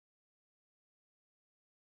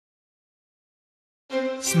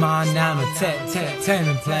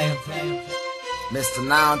Mr.903 player.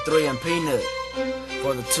 Mr.903 and PeaNut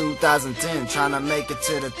for the 2010, tryna make it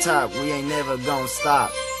to the top. We ain't never gonna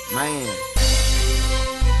stop, man.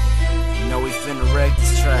 You know we finna wreck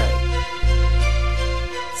this track.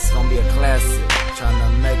 It's gonna be a classic,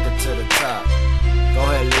 tryna make it to the top. Go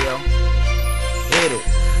ahead, Leo, hit it.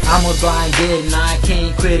 I'ma go and get it, now I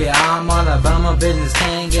can't quit it. I'm all about my business,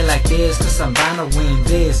 can't get like this, cause I'm bound to win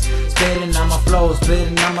this. Spitting on my flow,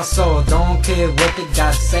 spitting on my soul. Don't care what they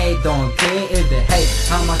gotta say, don't care if they hate.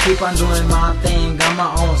 I'ma keep on doing my thing, got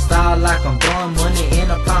my own style like I'm throwing money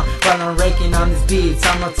in a pound while I'm raking on these beats.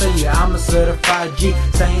 I'ma tell you, I'm a certified G,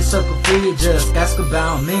 staying sucker free, just ask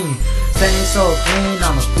about me. Staying so clean,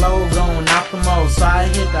 on the flow, going off the mode. So I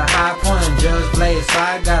hit the high point and just blaze, so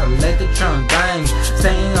I gotta let the trunk bang.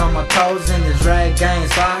 Staying on my toes in this rag game,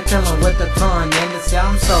 so I kill 'em with the tongue. And this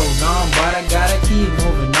I'm so gone, but I gotta keep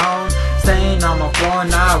moving on. Staying on my floor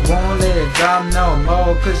and I won't let it drop no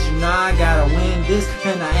more, cause you know I gotta win this,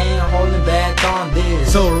 and I ain't holding back on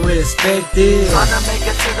this. So respect this. Tryna make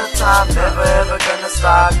it to the top, never ever gonna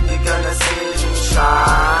stop. You're gonna see me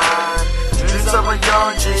shine. Dreams of a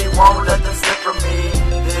young G, won't let them slip from me.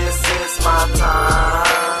 This is my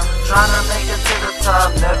time. Tryna make it to the top,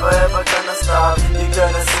 never ever gonna stop. You're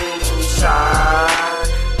gonna see me shine.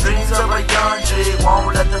 Dreams of a young G,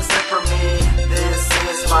 won't let them slip from me. This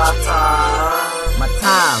is my time. My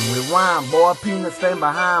time, rewind, boy, PeaNut stay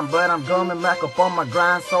behind. But I'm coming back up on my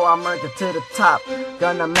grind, so I make it to the top.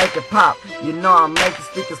 Gonna make it pop, you know I'm making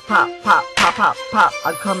speakers pop, pop, pop, pop, pop.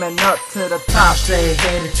 I'm coming up to the top. I'm straight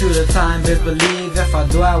headed to the time, best believe if I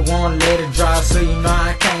do I won't let it drop. So you know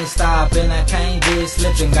I can't stop and I can't get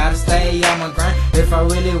slipping. Gotta stay on my grind if I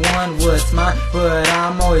really want what's mine. But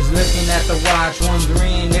I'm always looking at the watch,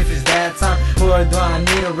 wondering if it's that time, or do I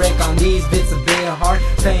need a wreck on these bits a bit hard.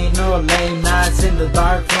 Ain't no late nights in the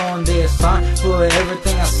dark, flowing this song. But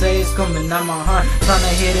everything I say is coming out my heart.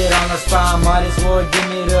 Tryna hit it on the spot, might as well give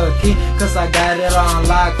me the key, cause I got it on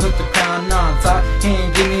lock, put the crown on top,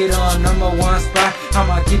 and give me the number one spot.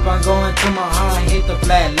 I'ma keep on going to my heart, hit the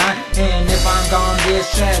flat line. And if I'm gone this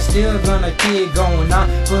track, still gonna keep going on.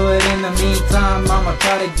 But in the meantime, I'ma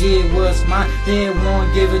try to get what's mine. They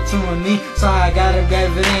won't give it to me, so I gotta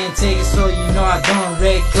grab it and take it, so you know I don't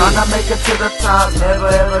wreck it. Tryna make it to the top, never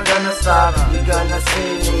ever gonna stop. You're gonna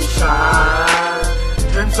see me shine.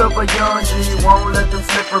 Dreams of a young G, won't let them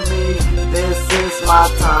slip from me. This is my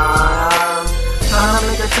time. Tryna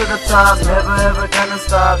make it to the top, never ever gonna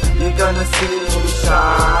stop. You're gonna see me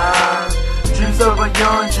shine. Dreams of a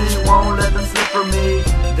young G, won't let them slip from me.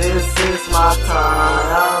 This is my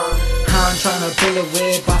time. I'm tryna pull it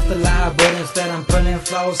whip off the line, but instead I'm pulling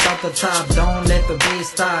flows off the top. Don't let the beat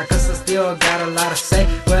stop, cause I still got a lot to say,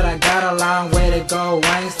 but I got a long way to go.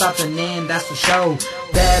 I ain't stopping in, that's for sure.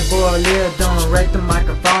 Bad boy Lil don't wreck the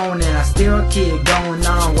microphone, and I still keep going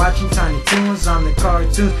on, watching Tiny Toons on the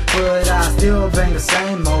cartoons. But I still bang the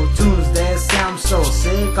same old tunes that sound so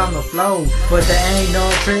sick on the flow. But there ain't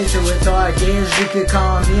no treasure with all I guess you could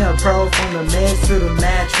call me a pro. From the mix to the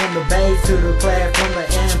match, from the bass to the clap, from the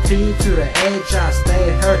MP to the edge, I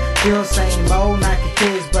stay hurt. Still same old Nike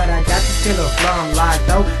kids, but I got the skill of flowing like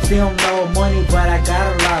though. Still no money, but I got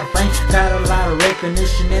a lot of fame, got a lot of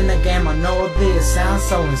recognition in the game. I know this sounds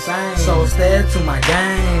so insane, so stay to my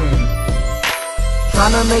game.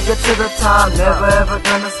 Tryna make it to the top, never ever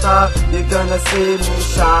gonna stop. You're gonna see me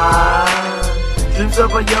shine. Dreams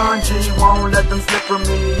of a young G, won't let them slip from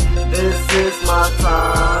me. This is my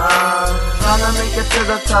time. Tryna make it to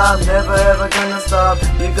the top, never ever gonna stop.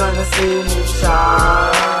 You're gonna see me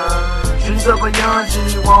shine. Dreams of a young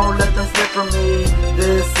G, won't let them slip from me.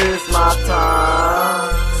 This is my time.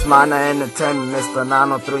 Mr.903,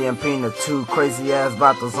 Mr.903 and PeaNut, two crazy ass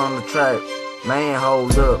battles on the track. Man,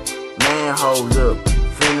 hold up, man, hold up.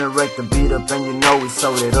 Finna wreck the beat up, and you know we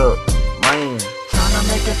sold it up, man. Tryna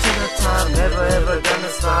make it to the top, never ever gonna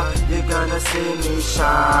stop. You're gonna see me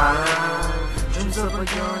shine. Dreams of a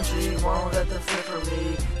young G, won't let them slip from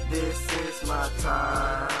me. This is my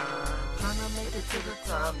time. Tryna make it to the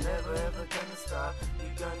top, never ever gonna stop.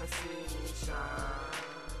 You're gonna see me shine.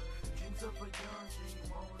 Dreams of a young G,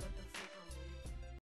 won't